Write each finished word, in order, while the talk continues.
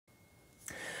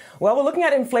Well, we're looking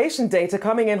at inflation data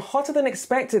coming in hotter than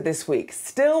expected this week,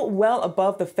 still well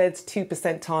above the Fed's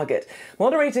 2% target,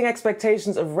 moderating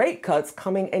expectations of rate cuts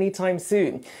coming anytime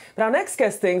soon. But our next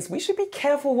guest thinks we should be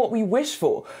careful what we wish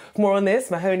for. For more on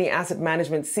this, Mahoney Asset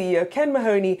Management CEO Ken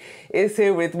Mahoney is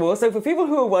here with more. So for people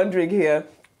who are wondering here,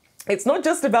 it's not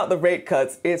just about the rate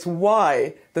cuts, it's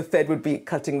why the Fed would be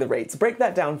cutting the rates. Break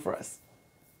that down for us.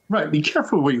 Right. Be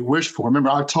careful what you wish for. Remember,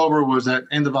 October was at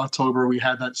end of October. We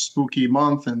had that spooky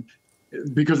month. And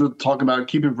because we're talking about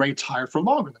keeping rates higher for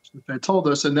longer, that's what the Fed told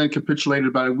us, and then capitulated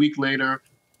about a week later,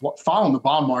 following the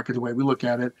bond market, the way we look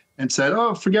at it, and said,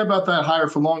 oh, forget about that higher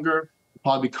for longer. We'll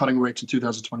probably be cutting rates in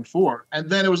 2024. And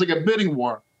then it was like a bidding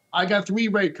war. I got 3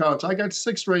 rate cuts. I got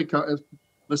 6 rate cuts.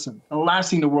 Listen, the last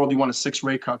thing in the world you want is 6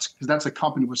 rate cuts because that's a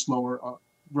company with slower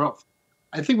growth.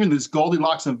 I think we're in this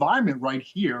Goldilocks environment right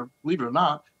here, believe it or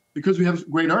not, because we have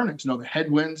great earnings. You know, the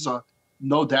headwinds,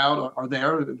 no doubt, are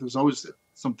there. There's always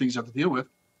some things you have to deal with.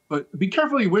 But be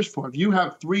careful what you wish for. If you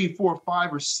have 3, 4,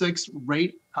 5, or 6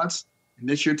 rate cuts in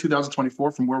this year,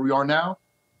 2024, from where we are now,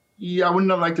 yeah, I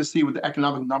wouldn't like to see what the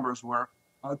economic numbers were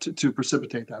to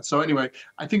precipitate that. So anyway,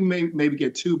 I think maybe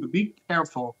get 2, but be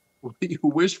careful what you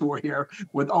wish for here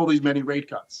with all these many rate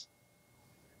cuts.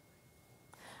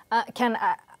 Ken,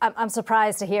 I'm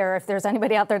surprised to hear if there's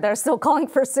anybody out there that are still calling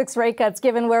for 6 rate cuts,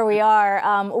 given where we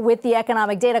are with the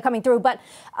economic data coming through. But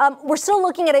we're still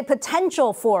looking at a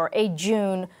potential for a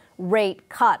June rate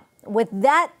cut. With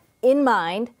that in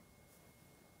mind,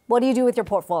 what do you do with your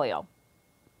portfolio?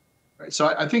 Right.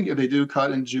 So I think if they do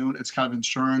cut in June, it's kind of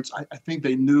insurance. I think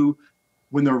they knew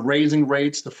when they're raising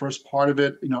rates, the first part of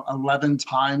it, 11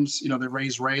 times, they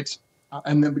raise rates.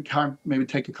 And then we kind of maybe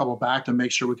take a couple back to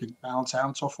make sure we can balance out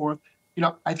and so forth.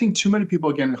 I think too many people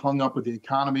are getting hung up with the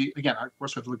economy. Again, of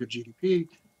course, we have to look at GDP.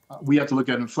 We have to look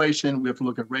at inflation. We have to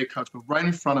look at rate cuts. But right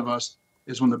in front of us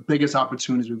is one of the biggest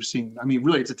opportunities we've seen. I mean,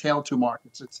 really, it's a tale of 2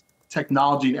 markets. It's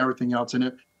technology and everything else. And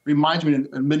it reminds me in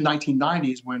the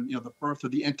mid-1990s when, the birth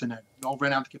of the internet, we all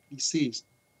ran out to get PCs.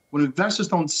 What investors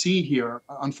don't see here,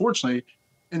 unfortunately,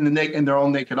 in their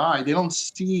own naked eye, they don't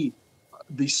see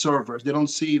these servers. They don't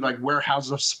see like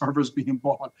warehouses of servers being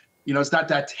bought. It's not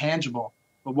that tangible.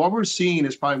 But what we're seeing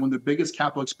is probably one of the biggest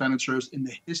capital expenditures in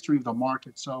the history of the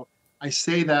market. So I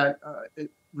say that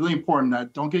it's really important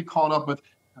that don't get caught up with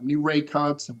how many rate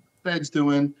cuts and what the Fed's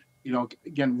doing.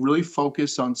 Again, really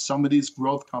focus on some of these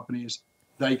growth companies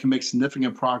that you can make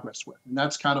significant progress with. And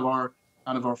that's kind of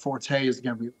our forte is,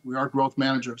 again, we are growth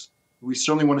managers. We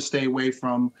certainly want to stay away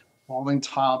from falling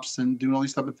tops and doing all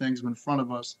these type of things in front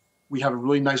of us. We have a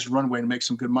really nice runway to make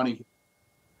some good money here.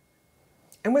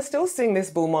 And we're still seeing this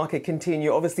bull market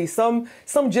continue. Obviously, some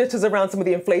jitters around some of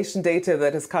the inflation data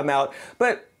that has come out.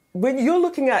 But when you're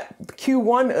looking at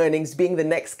Q1 earnings being the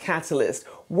next catalyst,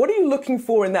 what are you looking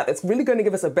for in that that's really going to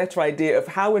give us a better idea of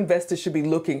how investors should be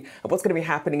looking at what's going to be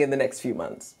happening in the next few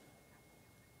months?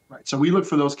 Right. So we look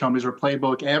for those companies. Our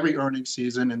playbook every earnings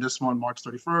season, and this one March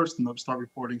 31st, and they'll start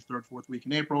reporting 3rd, 4th week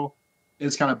in April,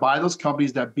 is kind of buy those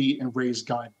companies that beat and raise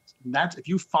guidance. And that's, if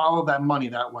you follow that money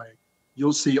that way,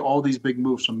 you'll see all these big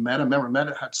moves from Meta. Remember,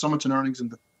 Meta had so much in earnings in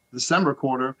the December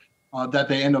quarter that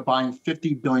they end up buying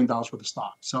 $50 billion worth of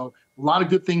stock. So a lot of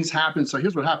good things happen. So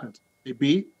here's what happens. They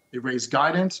beat, they raise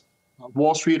guidance.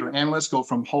 Wall Street or analysts go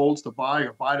from holds to buy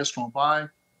or buy to strong buy,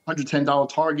 $110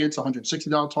 targets,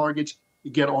 $160 targets.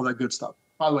 You get all that good stuff.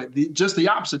 By the way, just the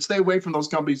opposite. Stay away from those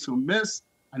companies who miss.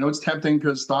 I know it's tempting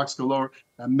because stocks go lower,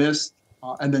 that miss,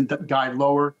 and then guide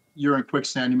lower. You're in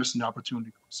quicksand, you're missing the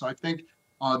opportunity. So I think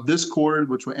this quarter,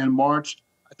 which will end March,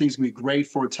 I think it's going to be great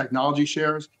for technology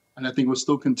shares. And I think we'll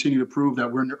still continue to prove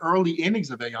that we're in the early innings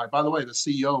of AI. By the way, the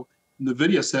CEO in the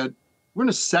video said we're in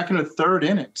the 2nd or 3rd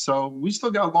inning. So we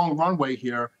still got a long runway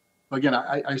here. But again,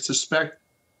 I suspect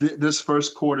this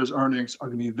first quarter's earnings are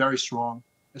going to be very strong,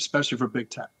 especially for big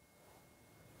tech.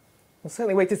 We'll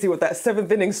certainly wait to see what that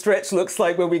 7th inning stretch looks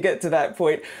like when we get to that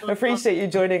point. I appreciate you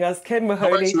joining us. Ken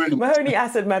Mahoney, Mahoney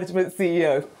Asset Management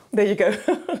CEO. There you go.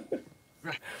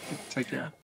 Take care.